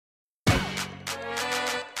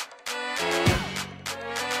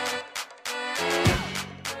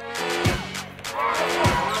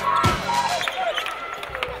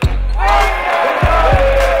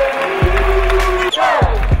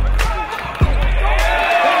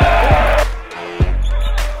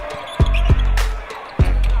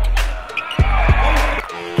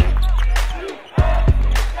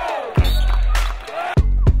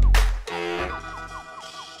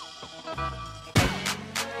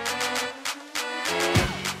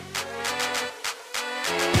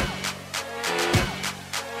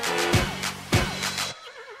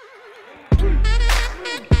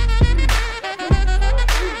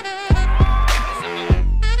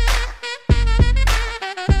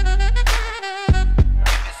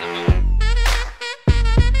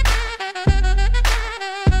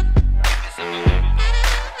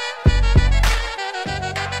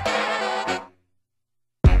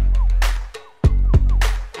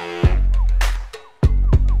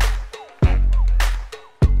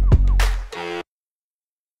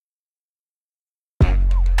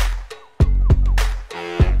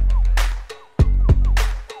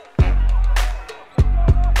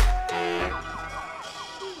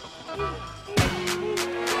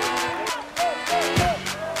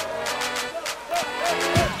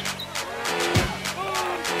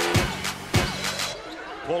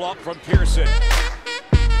Wilson.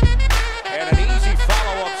 And an easy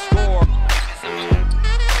follow-up score.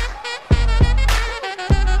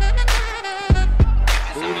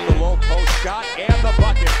 Boothe the low post shot and the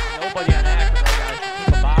bucket. Nobody on Akron, guys. Keep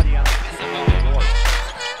a body on the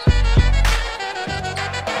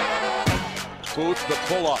Boothe the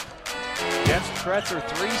pull-up. Jeff's pressure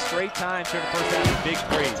 3 straight times here in the first half of big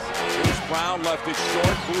threes. Here's Brown, left it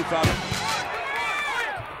short. Boothe out.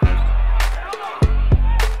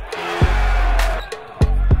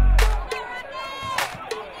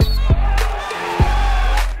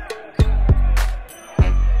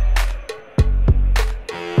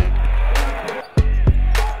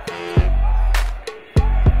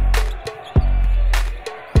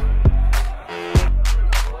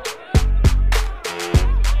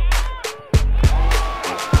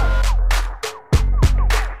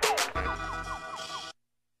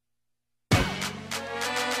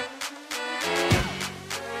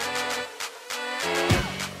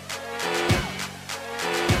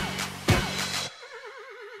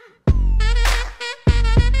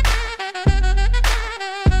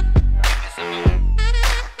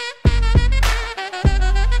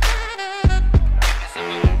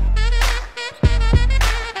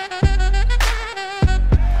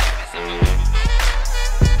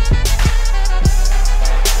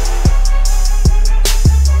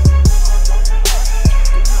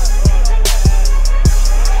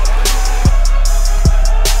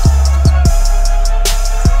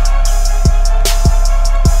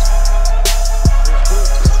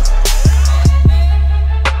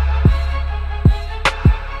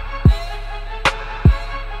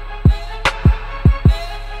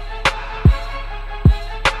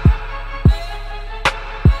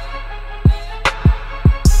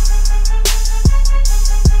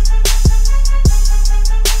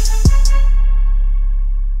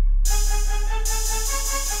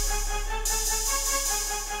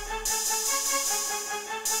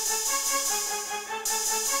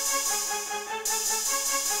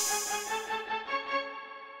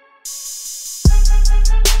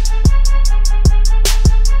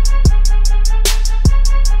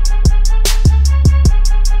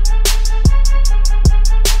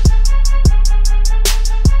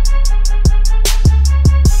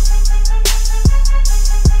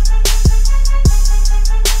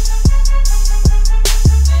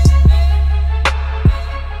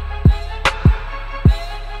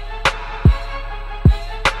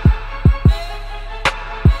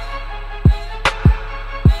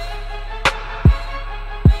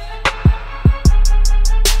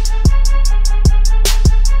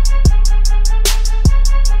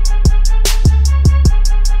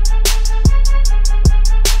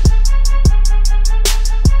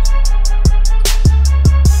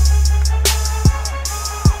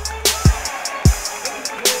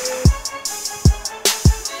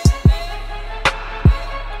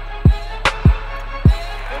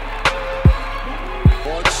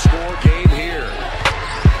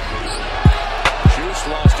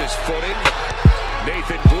 Footing.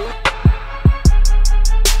 Nathan Boothe.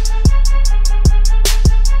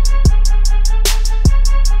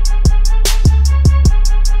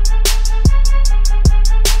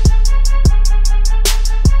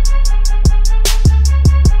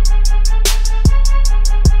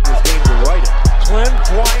 This game to right it. Glenn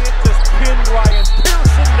Bryant just pinned Ryan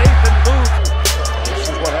Pearson. Nathan Boothe. This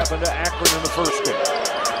is what happened to Akron in the first game.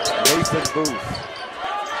 Nathan Boothe.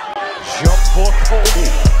 Jump hook Kobe.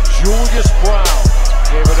 Julius Brown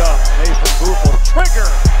gave it up. Nathan Boothe will trigger.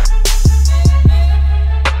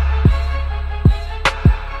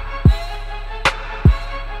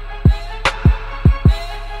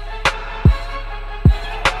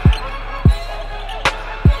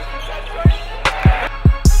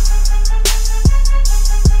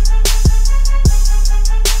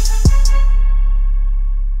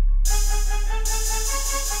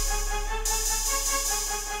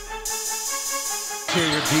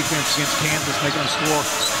 Interior defense against Kansas, making them score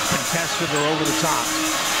contested or over the top.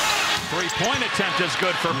 Three-point attempt is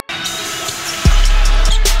good for